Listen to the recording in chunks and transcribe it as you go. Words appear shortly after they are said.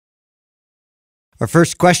Our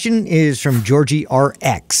first question is from Georgie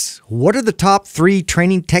RX. What are the top 3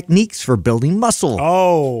 training techniques for building muscle?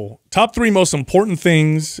 Oh, top 3 most important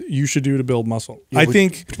things you should do to build muscle. I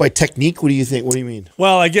think by technique, what do you think? What do you mean?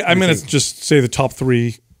 Well, I'm going to just say the top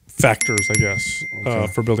 3 factors, I guess,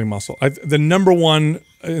 for building muscle. The number one,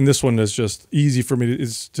 and this one is just easy for me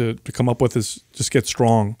to come up with, is just get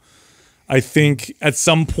strong. I think at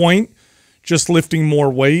some point, just lifting more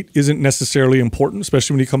weight isn't necessarily important,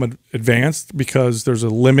 especially when you become advanced, because there's a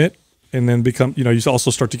limit, and then you also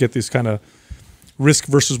start to get this kind of risk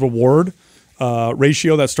versus reward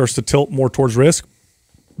ratio that starts to tilt more towards risk.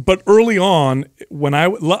 But early on, when I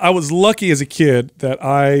was lucky as a kid that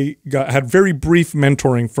I had very brief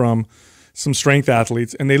mentoring from some strength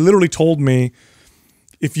athletes, and they literally told me,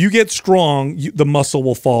 if you get strong, the muscle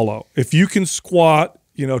will follow. If you can squat,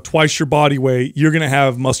 twice your body weight, you're going to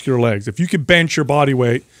have muscular legs. If you could bench your body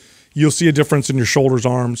weight, you'll see a difference in your shoulders,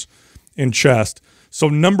 arms, and chest. So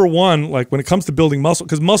number one, like when it comes to building muscle,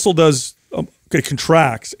 because muscle it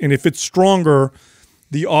contracts, and if it's stronger,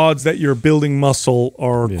 the odds that you're building muscle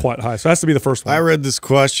are quite high. So it has to be the first one. I read this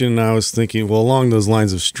question and I was thinking, well, along those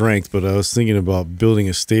lines of strength, but I was thinking about building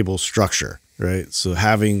a stable structure, right? So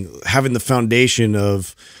having the foundation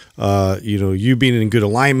of, you being in good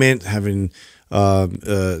alignment, having,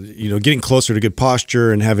 getting closer to good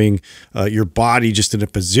posture, and having your body just in a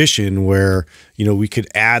position where, we could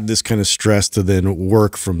add this kind of stress to then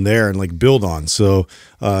work from there and like build on. So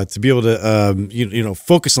to be able to,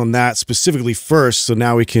 focus on that specifically first. So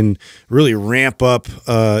now we can really ramp up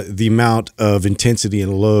the amount of intensity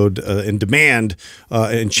and load and demand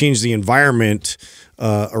and change the environment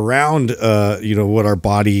around what our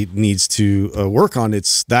body needs to work on.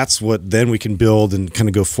 That's what then we can build and kind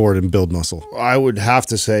of go forward and build muscle. I would have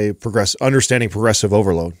to say understanding progressive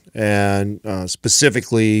overload, and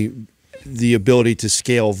specifically the ability to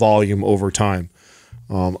scale volume over time.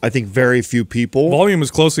 I think very few people... Volume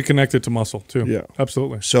is closely connected to muscle too. Yeah,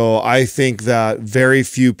 absolutely. So I think that very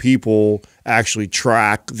few people actually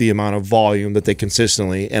track the amount of volume that they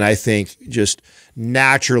consistently, and I think just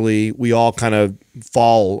naturally we all kind of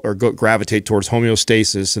fall or gravitate towards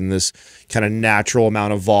homeostasis and this kind of natural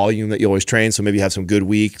amount of volume that you always train. So maybe you have some good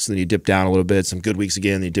weeks, then you dip down a little bit, some good weeks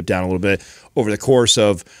again, then you dip down a little bit. Over the course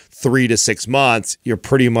of 3 to 6 months, you're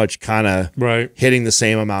pretty much kind of hitting the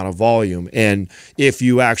same amount of volume. And if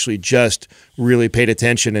you actually just really paid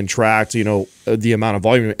attention and tracked, the amount of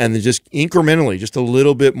volume, and then just incrementally, just a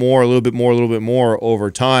little bit more, a little bit more, a little bit more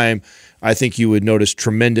over time, I think you would notice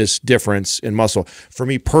tremendous difference in muscle. For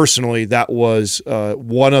me personally, that was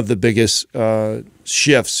one of the biggest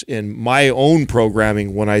shifts in my own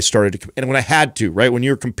programming when I started to, and when I had to, right? When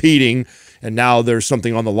you're competing and now there's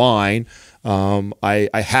something on the line, I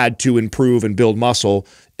had to improve and build muscle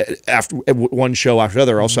after one show after the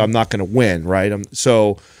other. Also, I'm not going to win, right? And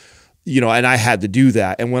I had to do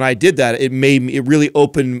that. And when I did that, it really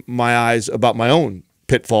opened my eyes about my own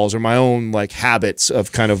pitfalls or my own habits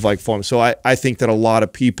of kind of falling. So I think that a lot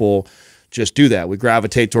of people just do that. We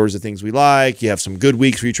gravitate towards the things we like. You have some good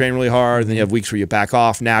weeks where you train really hard, and then you have weeks where you back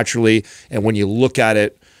off naturally. And when you look at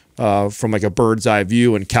it from a bird's eye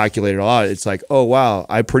view and calculate it all out, it's like, oh wow,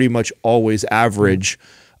 I pretty much always average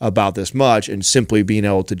about this much, and simply being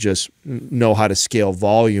able to just know how to scale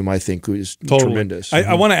volume, I think, is tremendous.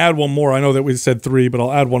 I want to add one more. I know that we said 3, but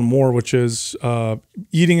I'll add one more, which is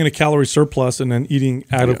eating in a calorie surplus and then eating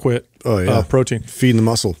adequate protein. Feeding the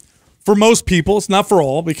muscle. For most people, it's not for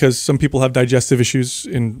all, because some people have digestive issues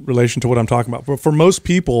in relation to what I'm talking about. But for most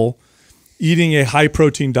people, eating a high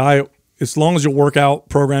protein diet, as long as your workout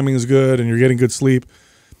programming is good and you're getting good sleep,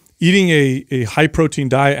 eating a high protein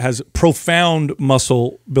diet has profound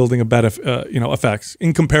muscle building effects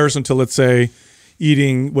in comparison to, let's say,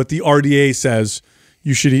 eating what the RDA says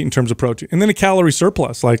you should eat in terms of protein. And then a calorie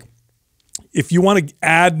surplus. Like, if you want to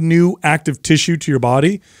add new active tissue to your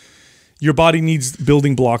body needs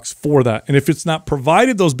building blocks for that. And if it's not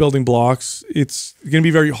provided those building blocks, it's going to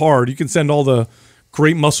be very hard. You can send all the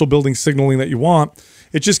great muscle building signaling that you want.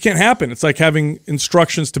 It just can't happen. It's like having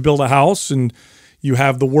instructions to build a house, and you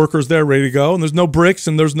have the workers there ready to go, and there's no bricks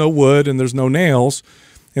and there's no wood and there's no nails.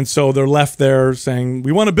 And so they're left there saying,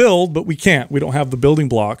 we want to build, but we can't. We don't have the building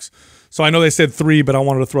blocks. So I know they said 3, but I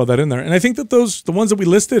wanted to throw that in there. And I think that the ones that we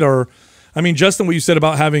listed are, Justin, what you said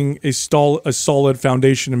about having a solid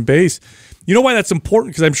foundation and base, you know why that's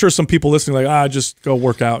important? Because I'm sure some people listening are like, just go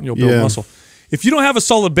work out and you'll build muscle. If you don't have a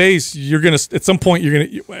solid base, you're going to, at some point,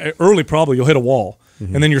 probably you'll hit a wall,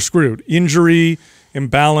 and then you're screwed. Injury,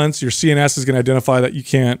 imbalance, your CNS is going to identify that you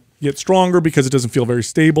can't get stronger because it doesn't feel very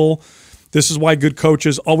stable. This is why good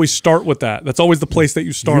coaches always start with that. That's always the place that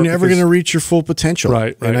you start. You're never going to reach your full potential.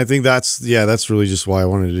 Right. And I think that's really just why I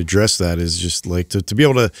wanted to address that, is just like to be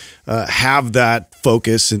able to have that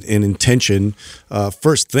focus and intention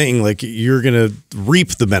first thing, like you're going to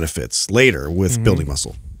reap the benefits later with building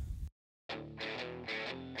muscle.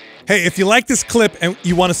 Hey, if you like this clip and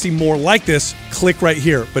you want to see more like this, click right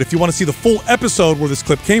here. But if you want to see the full episode where this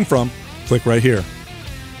clip came from, click right here.